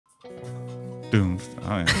Doom.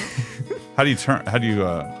 Oh yeah. How do you turn? How do you?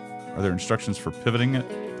 Are there instructions for pivoting it?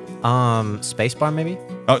 Spacebar maybe.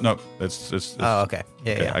 Oh no, it's Oh, okay.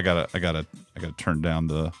 Yeah, okay. yeah. I gotta turn down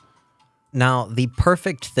the. Now, the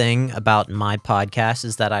perfect thing about my podcast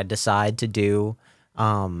is that I decide to do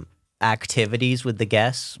activities with the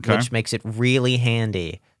guests, Okay. which makes it really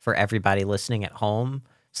handy for everybody listening at home,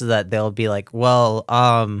 so that they'll be like, well,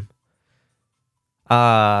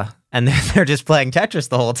 and they're just playing Tetris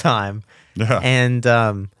the whole time. Yeah. And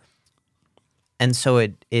so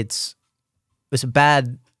it's a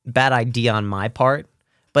bad idea on my part,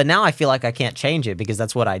 but now I feel like I can't change it because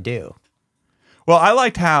that's what I do. Well, I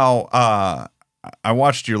liked how I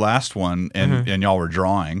watched your last one and y'all were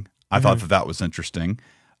drawing. I thought that was interesting.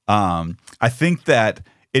 I think that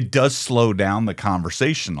it does slow down the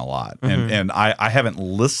conversation a lot. And I haven't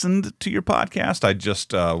listened to your podcast. I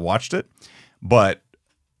just watched it. But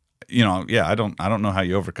you know, yeah, I don't know how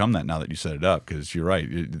you overcome that now that you set it up, because you're right.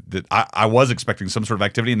 I was expecting some sort of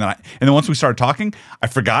activity, and then once we started talking, I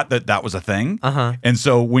forgot that was a thing. And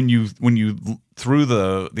so when you threw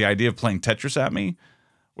the idea of playing Tetris at me,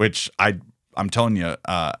 which I'm telling you,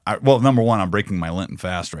 well, number one, I'm breaking my Lenten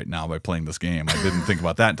fast right now by playing this game. I didn't think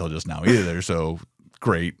about that until just now either. So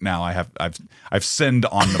great, now I've sinned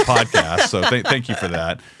on the podcast. So thank you for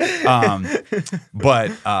that.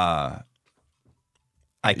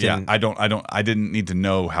 I didn't need to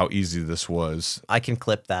know how easy this was. I can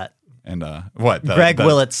clip that. And what? Greg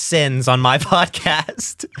Willits sins on my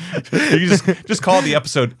podcast. You just call the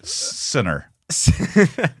episode Sinner.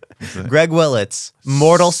 Greg Willits,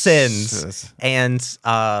 Mortal Sins, and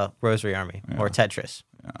Rosary Army, or Tetris.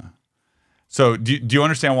 Yeah. So do you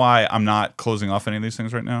understand why I'm not closing off any of these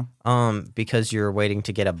things right now? Because you're waiting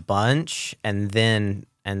to get a bunch, and then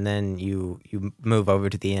you move over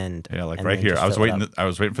to the end. Yeah, like right here. I was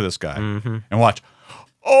waiting for this guy, and watch.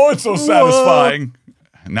 Oh, it's so satisfying.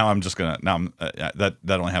 Now I'm just gonna. That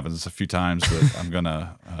only happens a few times, but I'm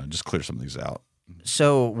gonna just clear some of these out.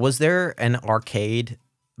 So, was there an arcade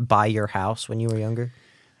by your house when you were younger?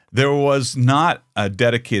 There was not a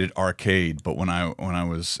dedicated arcade, but when I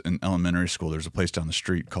was in elementary school, there's a place down the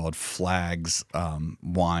street called Flags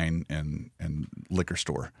Wine and Liquor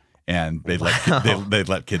Store, and they'd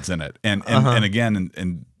let kids in it. And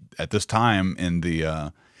again, at this time in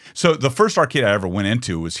the so the first arcade I ever went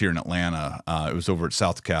into was here in Atlanta. It was over at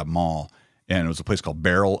South Cab Mall. And it was a place called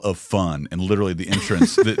Barrel of Fun, and literally the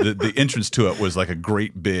entrance, the entrance to it was like a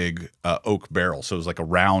great big oak barrel. So it was like a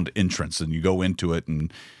round entrance, and you go into it,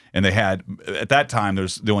 and they had at that time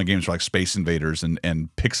the only games were like Space Invaders and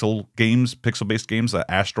pixel based games,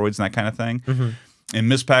 asteroids and that kind of thing.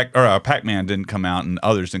 And Pac-Man didn't come out, and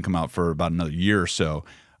others didn't come out for about another year or so.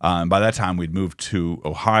 And by that time, we'd moved to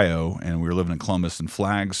Ohio, and we were living in Columbus. And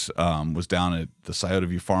Flags was down at the Scioto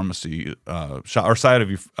View Pharmacy Scioto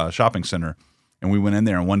View Shopping Center, and we went in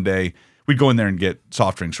there. And one day, we'd go in there and get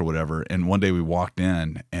soft drinks or whatever. And one day, we walked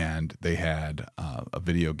in, and they had a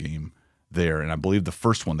video game there. And I believe the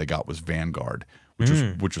first one they got was Vanguard, which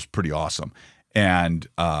was pretty awesome. And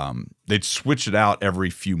they'd switch it out every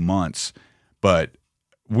few months, but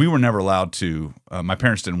we were never allowed to. My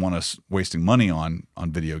parents didn't want us wasting money on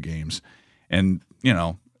video games, and you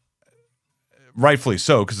know, rightfully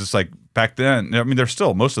so, because it's like back then. I mean, they're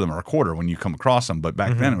still, most of them are a quarter when you come across them, but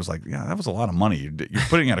back then it was like, yeah, that was a lot of money. You're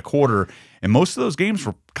putting at a quarter, and most of those games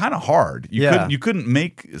were kind of hard. You couldn't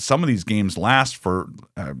make some of these games last for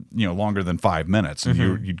longer than 5 minutes,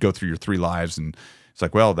 and you'd go through your 3 lives, and it's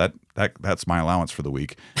like, well, that's my allowance for the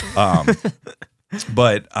week.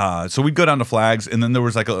 But so we'd go down to Flags, and then there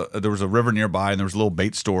was a river nearby, and there was a little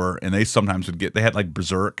bait store, and they sometimes they had like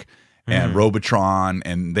Berserk and Robotron,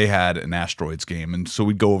 and they had an Asteroids game, and so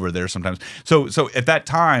we'd go over there sometimes. So at that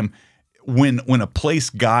time, when a place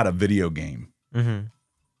got a video game,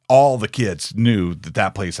 all the kids knew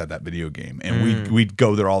that place had that video game, and we'd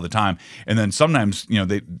go there all the time. And then sometimes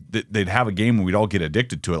they'd have a game and we'd all get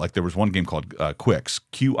addicted to it. Like there was one game called Quix,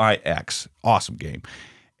 Qix, awesome game,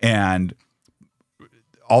 and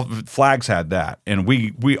all Flags had that, and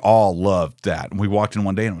we all loved that. And we walked in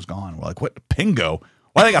one day and it was gone. We're like, what, Pingo?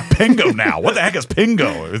 Why they got Pingo now? What the heck is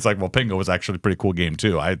Pingo? It's like, well, Pingo was actually a pretty cool game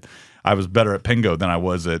too. I was better at Pingo than I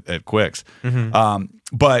was at Quix.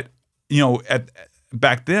 But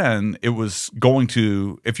back then it was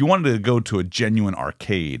if you wanted to go to a genuine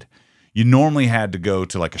arcade, you normally had to go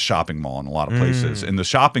to like a shopping mall in a lot of places, and the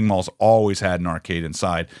shopping malls always had an arcade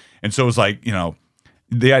inside. And so it was like,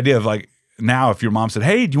 the idea of like, now if your mom said,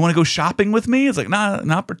 hey, do you want to go shopping with me? It's like, nah,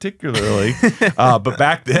 not particularly. But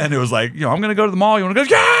back then it was like, I'm going to go to the mall. You want to go?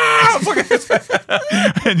 Yeah!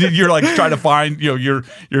 And you're like trying to find, you're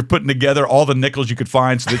putting together all the nickels you could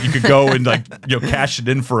find so that you could go and like, cash it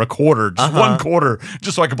in for a quarter, just one quarter,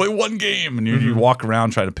 just so I could play one game. And you walk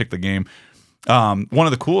around trying to pick the game. One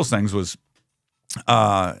of the coolest things was,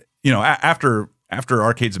 after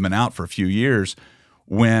arcades have been out for a few years,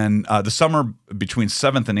 when the summer between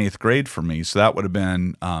 7th and 8th grade for me, so that would have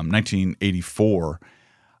been 1984,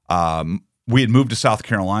 we had moved to South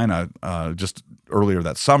Carolina just earlier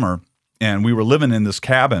that summer, and we were living in this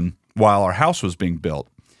cabin while our house was being built.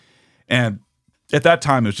 And at that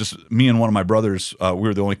time, it was just me and one of my brothers. We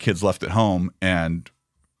were the only kids left at home, and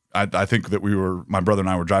I think that my brother and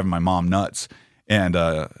I were driving my mom nuts. And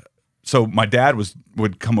so my dad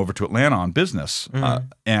would come over to Atlanta on business,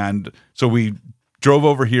 and so we drove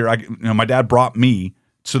over here. My dad brought me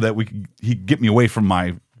so that he'd get me away from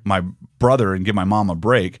my brother and give my mom a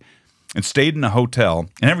break, and stayed in a hotel.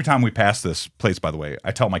 And every time we pass this place, by the way,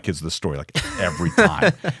 I tell my kids this story like every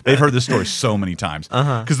time. They've heard this story so many times.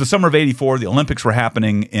 Because the summer of '84, the Olympics were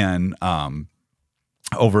happening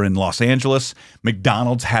over in Los Angeles.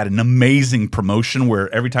 McDonald's had an amazing promotion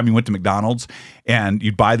where every time you went to McDonald's and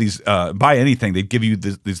you'd buy buy anything, they'd give you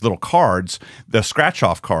these little cards, the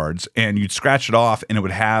scratch-off cards, and you'd scratch it off, and it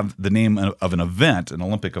would have the name of an event, an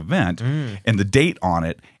Olympic event, and the date on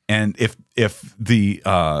it. And if the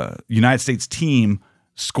United States team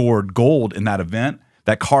scored gold in that event,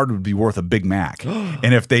 that card would be worth a Big Mac.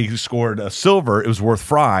 And if they scored a silver, it was worth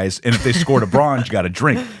fries. And if they scored a bronze, you got a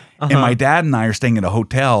drink. And my dad and I are staying at a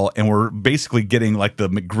hotel, and we're basically getting like the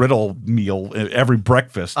McGriddle meal every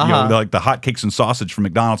breakfast, like the hotcakes and sausage from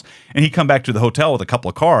McDonald's. And he'd come back to the hotel with a couple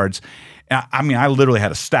of cards. I mean, I literally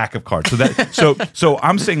had a stack of cards. So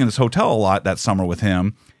I'm staying in this hotel a lot that summer with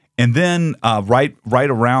him. And then right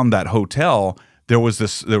around that hotel, there was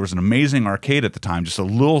an amazing arcade at the time, just a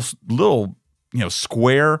little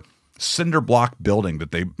square cinder block building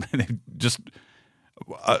that they just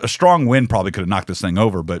a strong wind probably could have knocked this thing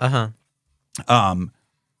over, but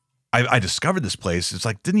I discovered this place. It's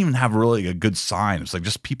like didn't even have really a good sign. It's like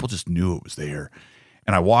just people just knew it was there,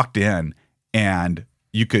 and I walked in, and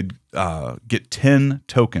you could get 10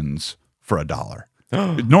 tokens for $1.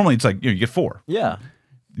 Normally, it's like you get 4. Yeah.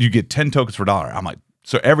 You get 10 tokens for $1. I'm like,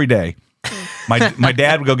 so every day, my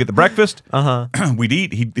dad would go get the breakfast. We'd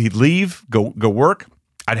eat. He'd leave, go work.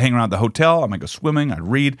 I'd hang around the hotel. I might go swimming. I'd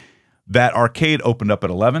read. That arcade opened up at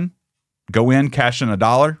 11. Go in, cash in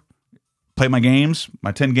 $1, play my games,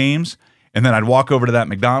 my 10 games, and then I'd walk over to that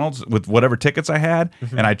McDonald's with whatever tickets I had,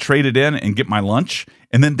 and I'd trade it in and get my lunch,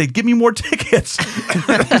 and then they'd give me more tickets.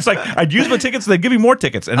 It's like I'd use my tickets, they'd give me more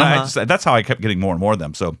tickets, and that's how I kept getting more and more of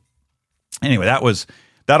them. So anyway,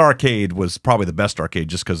 that arcade was probably the best arcade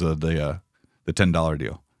just because of the $10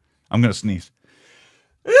 deal. I'm gonna sneeze.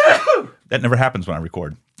 That never happens when I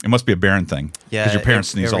record. It must be a Barron thing. Yeah, because your parents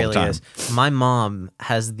sneeze all the time. Is. My mom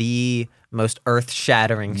has the most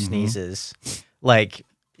earth-shattering sneezes. Like,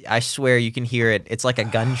 I swear you can hear it. It's like a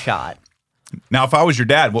gunshot. Now, if I was your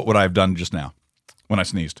dad, what would I have done just now when I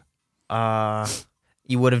sneezed?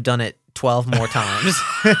 You would have done it 12 more times.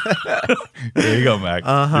 There you go, Mac.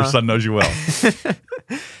 Your son knows you well.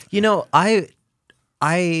 You know, I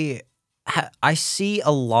see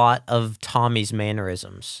a lot of Tommy's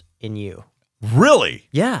mannerisms in you. Really?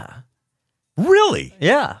 Yeah. Really?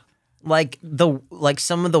 Yeah. Like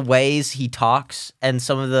some of the ways he talks and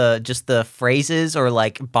some of the phrases or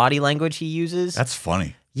like body language he uses. That's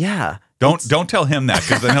funny. Yeah. Don't tell him that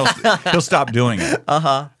because then he'll stop doing it.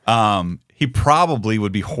 He probably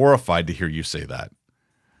would be horrified to hear you say that.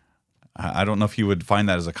 I don't know if he would find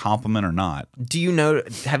that as a compliment or not.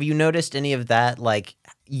 Have you noticed any of that, like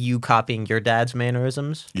you copying your dad's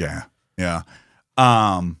mannerisms? Yeah. Yeah.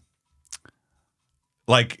 Well,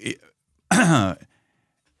 I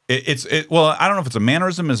don't know if it's a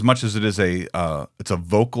mannerism as much as it is it's a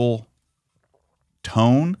vocal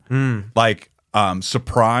tone. Like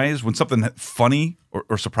surprise when something funny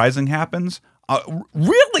or surprising happens.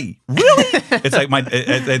 Really? It's like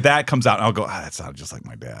that comes out and I'll go, that sounds just like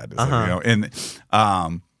my dad. Like, and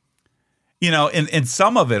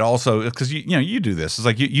some of it also, because you do this, it's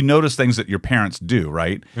like you notice things that your parents do,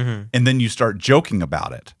 right? And then you start joking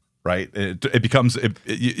about it. Right, it becomes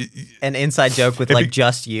an inside joke with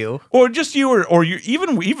just you, or just you, or you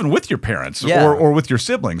even with your parents, or with your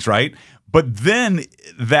siblings, right? But then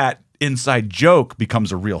that inside joke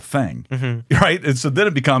becomes a real thing, right? And so then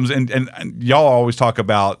it becomes, and y'all always talk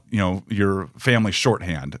about your family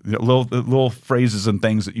shorthand, little phrases and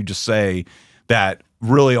things that you just say that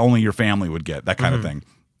really only your family would get, that kind of thing.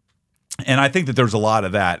 And I think that there's a lot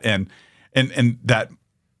of that, and that.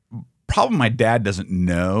 Problem my dad doesn't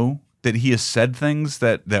know that he has said things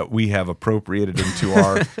that we have appropriated into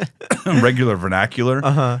our regular vernacular.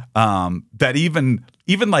 That even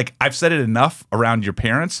like I've said it enough around your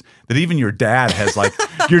parents that even your dad has like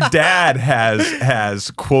your dad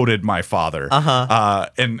has quoted my father.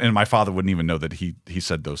 And my father wouldn't even know that he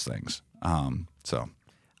said those things. So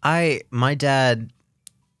my dad.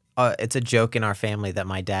 It's a joke in our family that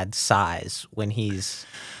my dad sighs when he's.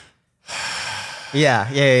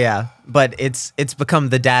 Yeah. But it's become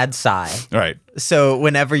the dad sigh. Right. So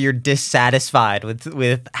whenever you're dissatisfied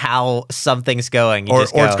with how something's going, you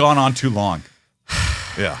just go, or it's gone on too long.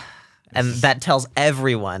 Yeah. And that tells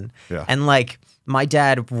everyone. Yeah. And like my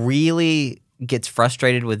dad really gets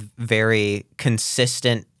frustrated with very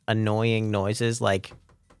consistent, annoying noises like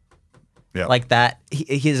that.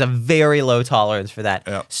 He has a very low tolerance for that.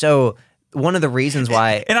 Yeah. So one of the reasons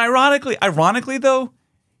why, and ironically though,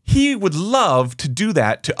 he would love to do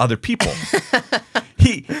that to other people.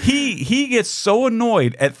 he gets so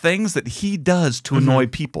annoyed at things that he does to annoy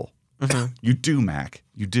people. You do, Mac.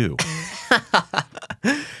 You do.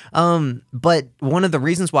 But one of the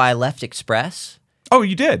reasons why I left Express. Oh,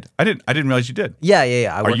 you did. I didn't realize you did. Yeah.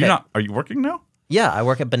 Are you working now? Yeah, I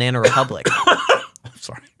work at Banana Republic.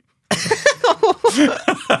 Sorry.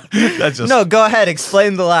 That's just no. Go ahead.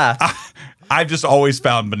 Explain the laugh. I've just always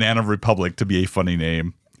found Banana Republic to be a funny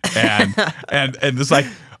name, and it's like,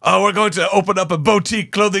 oh, we're going to open up a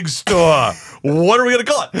boutique clothing store. What are we going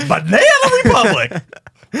to call it? Banana Republic.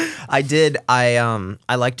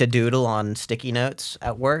 I like to doodle on sticky notes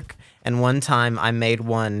at work, and one time I made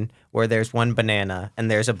one where there's one banana and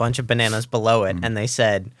there's a bunch of bananas below it, and they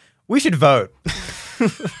said we should vote.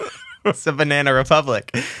 It's a Banana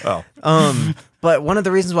Republic. Oh. But one of the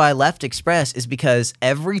reasons why I left Express is because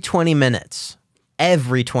every 20 minutes,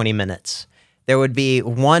 there would be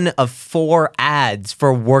one of 4 ads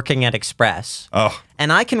for working at Express. Oh.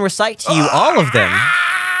 And I can recite to you all of them.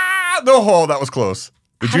 No, that was close.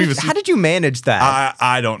 How did you manage that?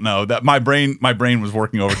 I don't know. That my brain was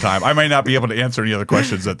working overtime. I may not be able to answer any other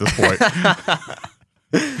questions at this point.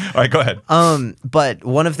 All right, go ahead. But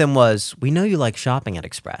one of them was, we know you like shopping at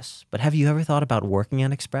Express, but have you ever thought about working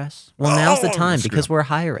at Express? Well, now's the time because we're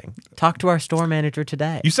hiring. Talk to our store manager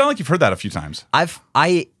today. You sound like you've heard that a few times.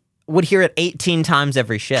 I would hear it 18 times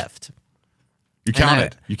every shift. You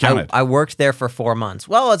counted. I worked there for 4 months.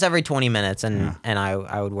 Well, it's every 20 minutes, and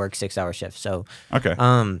I would work 6-hour shifts. So okay.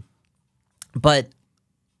 But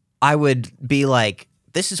I would be like,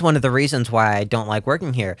 this is one of the reasons why I don't like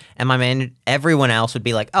working here. And everyone else would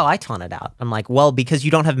be like, oh, I taunt it out. I'm like, well, because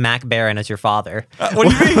you don't have Mac Barron as your father. What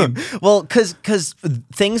do you mean? Well, because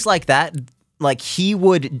things like that, like he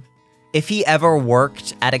would, if he ever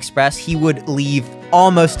worked at Express, he would leave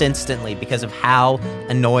almost instantly because of how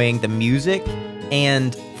annoying the music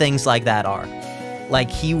and things like that are.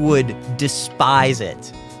 Like he would despise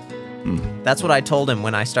it. That's what I told him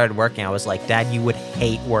when I started working. I was like, Dad, you would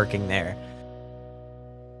hate working there.